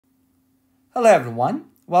Hello everyone,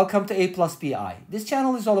 welcome to aplusbi. This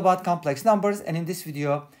channel is all about complex numbers, and in this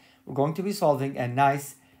video we're going to be solving a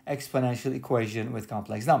nice exponential equation with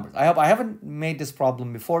complex numbers. I hope I haven't made this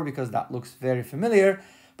problem before because that looks very familiar,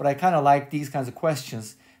 but I kind of like these kinds of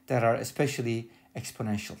questions that are especially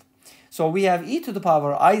exponential. So we have e to the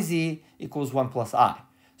power iz equals 1 plus I.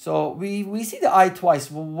 So we see the I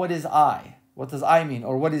twice. Well, what is I? What does I mean?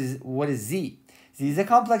 Or what is z? Z is a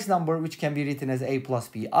complex number which can be written as a plus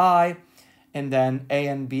bi, and then a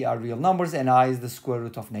and b are real numbers, and I is the square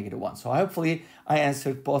root of -1. So hopefully I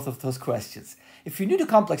answered both of those questions. If you're new to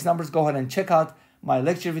complex numbers, go ahead and check out my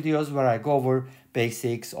lecture videos where I go over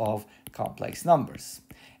basics of complex numbers.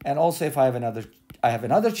 And also, if I have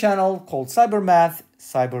another channel called Cyber Math,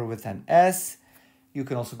 cyber with an S. You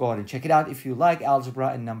can also go ahead and check it out if you like algebra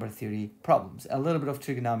and number theory problems. A little bit of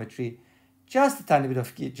trigonometry, just a tiny bit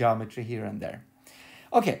of geometry here and there.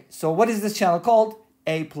 Okay, so what is this channel called?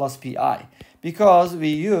 aplusbi, because we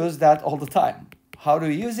use that all the time. How do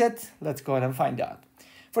we use it? Let's go ahead and find out.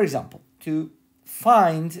 For example, to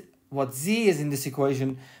find what z is in this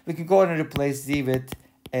equation, we can go ahead and replace z with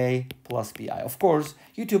a plus bi. Of course,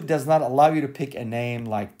 YouTube does not allow you to pick a name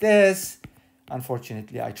like this.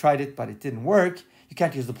 Unfortunately, I tried it, but it didn't work. You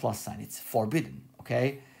can't use the plus sign. It's forbidden,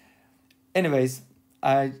 okay? Anyways,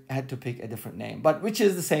 I had to pick a different name, but which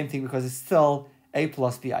is the same thing because it's still a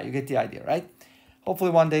plus bi. You get the idea, right?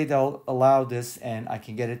 Hopefully one day they'll allow this and I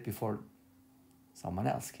can get it before someone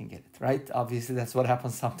else can get it, right? Obviously, that's what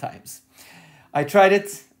happens sometimes. I tried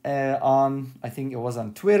it I think it was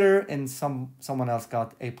on Twitter, and someone else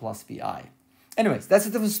got a plus bi. Anyways, that's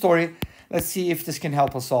a different story. Let's see if this can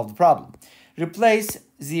help us solve the problem. Replace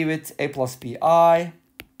z with a plus bi,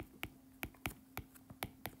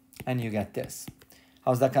 and you get this.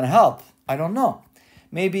 How's that going to help? I don't know.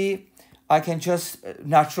 Maybe I can just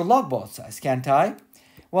natural log both sides, can't I?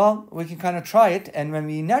 Well, we can kind of try it, and when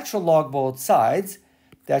we natural log both sides,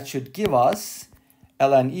 that should give us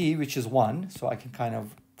ln e, which is 1, so I can kind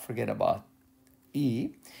of forget about e,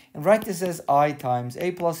 and write this as I times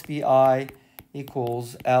a plus bi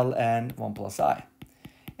equals ln 1 plus I.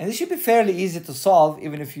 And this should be fairly easy to solve,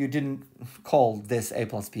 even if you didn't call this a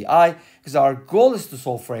plus bi, because our goal is to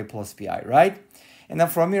solve for a plus bi, right? And then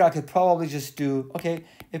from here, I could probably just do, okay,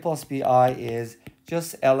 a plus bi is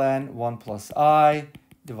just ln 1 plus I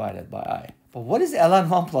divided by I. But what is ln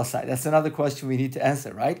 1 plus I? That's another question we need to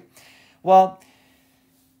answer, right? Well,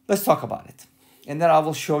 let's talk about it. And then I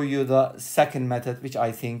will show you the second method, which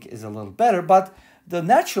I think is a little better. But the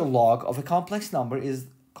natural log of a complex number is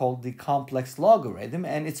called the complex logarithm,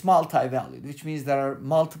 and it's multi-valued, which means there are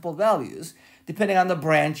multiple values depending on the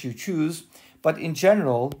branch you choose. But in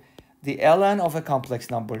general, the ln of a complex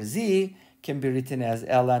number z can be written as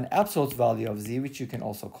ln absolute value of z, which you can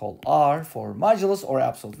also call r for modulus or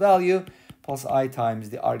absolute value, plus I times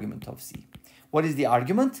the argument of z. What is the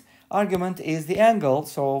argument? Argument is the angle.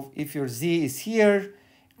 So if your z is here,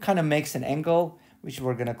 it kind of makes an angle, which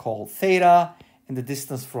we're going to call theta, and the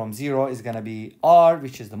distance from 0 is going to be r,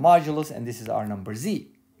 which is the modulus, and this is our number z.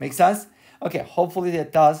 Make sense? Okay, hopefully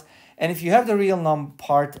that does. And if you have the real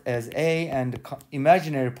part as a and the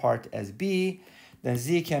imaginary part as b, then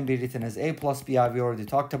z can be written as a plus bi. We already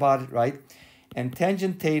talked about it, right? And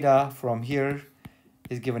tangent theta from here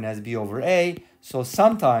is given as b over a. So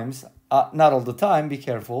sometimes, not all the time, be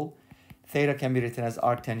careful, theta can be written as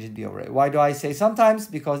arc tangent b over a. Why do I say sometimes?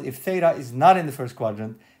 Because if theta is not in the first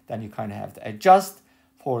quadrant, then you kind of have to adjust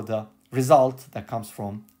for the result that comes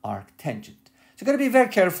from arc tangent. So you've got to be very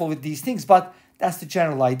careful with these things, but that's the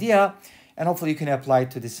general idea, and hopefully you can apply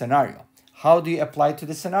it to this scenario. How do you apply it to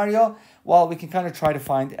this scenario? Well, we can kind of try to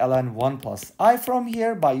find ln 1 plus I from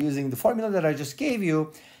here by using the formula that I just gave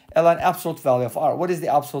you, ln absolute value of r. What is the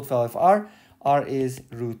absolute value of r? R is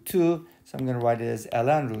root 2, so I'm going to write it as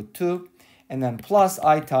ln root 2, and then plus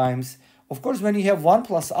I times, of course, when you have 1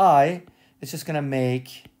 plus I, it's just going to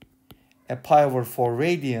make a pi over 4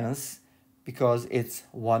 radians because it's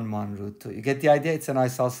 1 root 2. You get the idea? It's an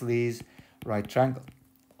isosceles right triangle.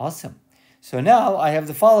 Awesome. So now I have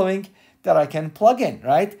the following that I can plug in,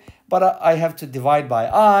 right? But I have to divide by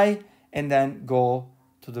I and then go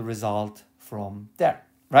to the result from there,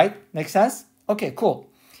 right? Make sense? Okay, cool.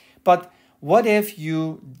 But what if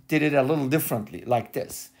you did it a little differently, like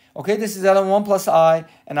this? Okay, this is ln 1 plus I,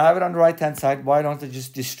 and I have it on the right-hand side. Why don't I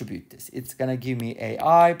just distribute this? It's going to give me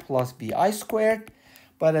ai plus bi squared,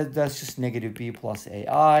 but that's just negative b plus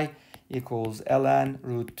ai equals ln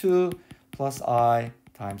root 2 plus I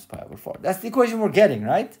times pi over 4. That's the equation we're getting,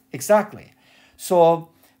 right? Exactly. So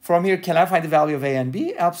from here, can I find the value of a and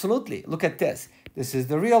b? Absolutely. Look at this. This is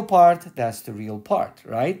the real part. That's the real part,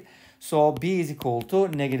 right? So b is equal to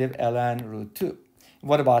negative ln root 2.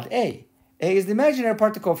 What about a? A is the imaginary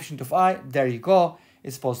part, the coefficient of I. There you go.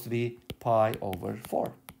 It's supposed to be pi over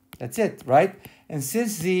 4. That's it, right? And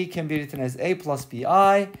since z can be written as a plus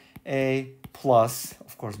bi, a plus,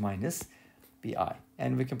 of course, minus bi.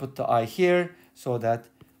 And we can put the I here so that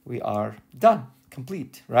we are done,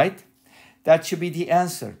 complete, right? That should be the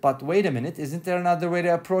answer. But wait a minute, isn't there another way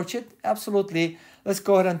to approach it? Absolutely. Let's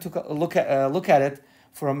go ahead and look at it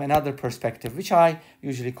from another perspective, which I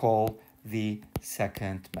usually call the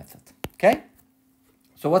second method. Okay?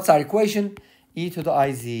 So what's our equation? E to the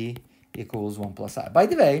iz equals 1 plus I. By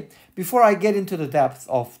the way, before I get into the depth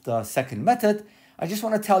of the second method, I just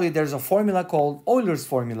want to tell you there's a formula called Euler's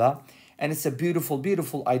formula. And it's a beautiful,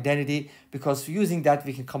 beautiful identity because using that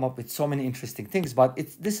we can come up with so many interesting things. But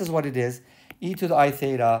this is what it is. E to the I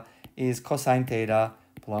theta is cosine theta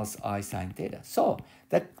plus I sine theta. So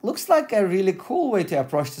that looks like a really cool way to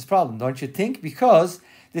approach this problem, don't you think? Because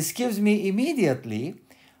this gives me immediately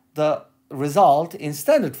the result in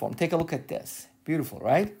standard form. Take a look at this. Beautiful,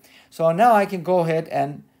 right? So now I can go ahead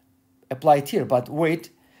and apply it here. But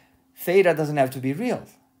wait, theta doesn't have to be real.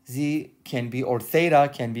 Z can be, or theta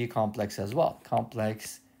can be complex as well.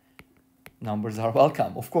 Complex numbers are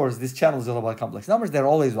welcome. Of course, this channel is all about complex numbers. They're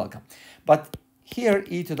always welcome. But here,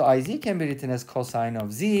 e to the iz can be written as cosine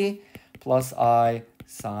of z plus I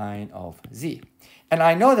sine of z. And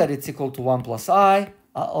I know that it's equal to 1 plus I.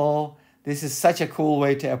 Uh-oh, this is such a cool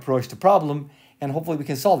way to approach the problem. And hopefully we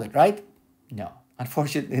can solve it, right? No,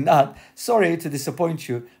 unfortunately not. Sorry to disappoint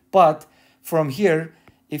you. But from here,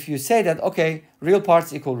 if you say that, okay, real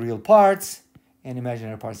parts equal real parts and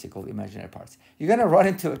imaginary parts equal imaginary parts, you're going to run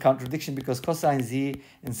into a contradiction because cosine z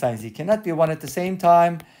and sine z cannot be 1 at the same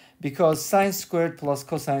time because sine squared plus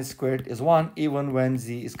cosine squared is 1 even when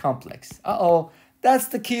z is complex. Uh-oh, that's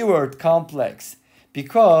the keyword, complex,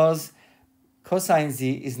 because cosine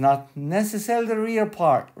z is not necessarily the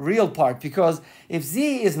real part, because if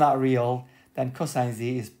z is not real, then cosine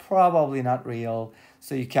z is probably not real,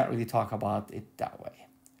 so you can't really talk about it that way.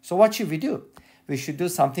 So what should we do? We should do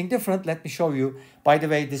something different. Let me show you. By the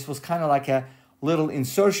way, this was kind of like a little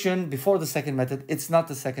insertion before the second method. It's not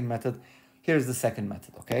the second method. Here's the second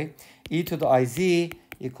method, okay? E to the iz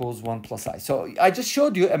equals 1 plus I. So I just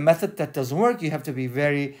showed you a method that doesn't work. You have to be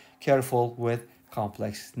very careful with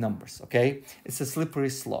complex numbers, okay? It's a slippery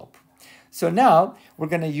slope. So now we're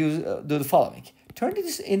going to do the following. Turn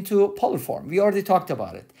this into polar form. We already talked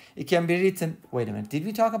about it. It can be written, wait a minute, did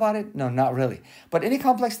we talk about it? No, not really. But any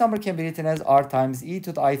complex number can be written as r times e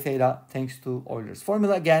to the I theta, thanks to Euler's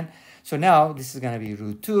formula again. So now this is going to be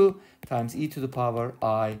root 2 times e to the power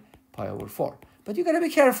I pi over 4. But you got to be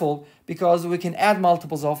careful because we can add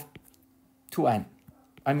multiples of 2n.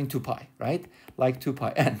 I mean 2 pi, right? Like 2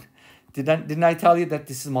 pi n. Didn't I tell you that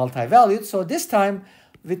this is multi-valued? So this time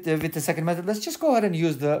with the second method, let's just go ahead and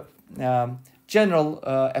use the general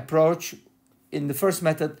approach. In the first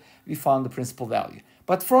method, we found the principal value.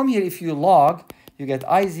 But from here, if you log, you get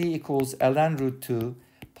iz equals ln root 2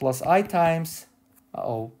 plus I times,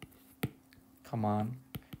 come on,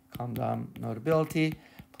 calm down, notability,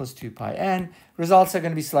 plus 2 pi n. Results are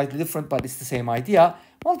going to be slightly different, but it's the same idea.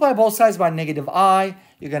 Multiply both sides by negative I.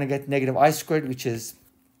 You're going to get negative I squared, which is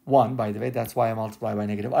 1, by the way. That's why I multiply by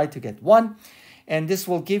negative I to get 1. And this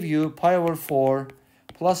will give you pi over 4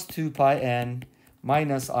 plus 2 pi n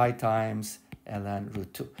minus I times ln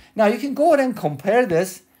root 2. Now you can go ahead and compare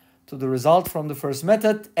this to the result from the first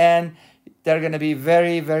method, and they're going to be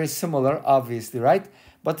very, very similar, obviously, right?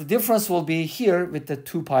 But the difference will be here with the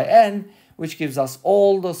 2 pi n, which gives us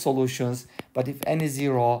all the solutions. But if n is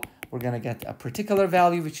 0, we're going to get a particular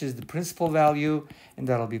value, which is the principal value, and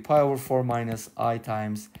that'll be pi over 4 minus I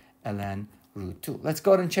times ln root 2. Let's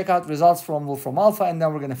go ahead and check out results from Wolfram Alpha, and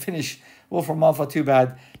then we're going to finish Wolfram Alpha. Too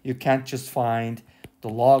bad you can't just find the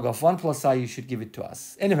log of 1 plus I. You should give it to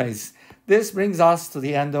us. Anyways, this brings us to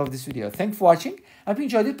the end of this video. Thanks for watching. If you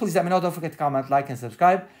enjoyed it, please let me know. Don't forget to comment, like, and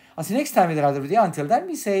subscribe. I'll see you next time with another video. Until then,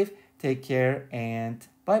 be safe, take care, and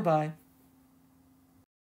bye-bye.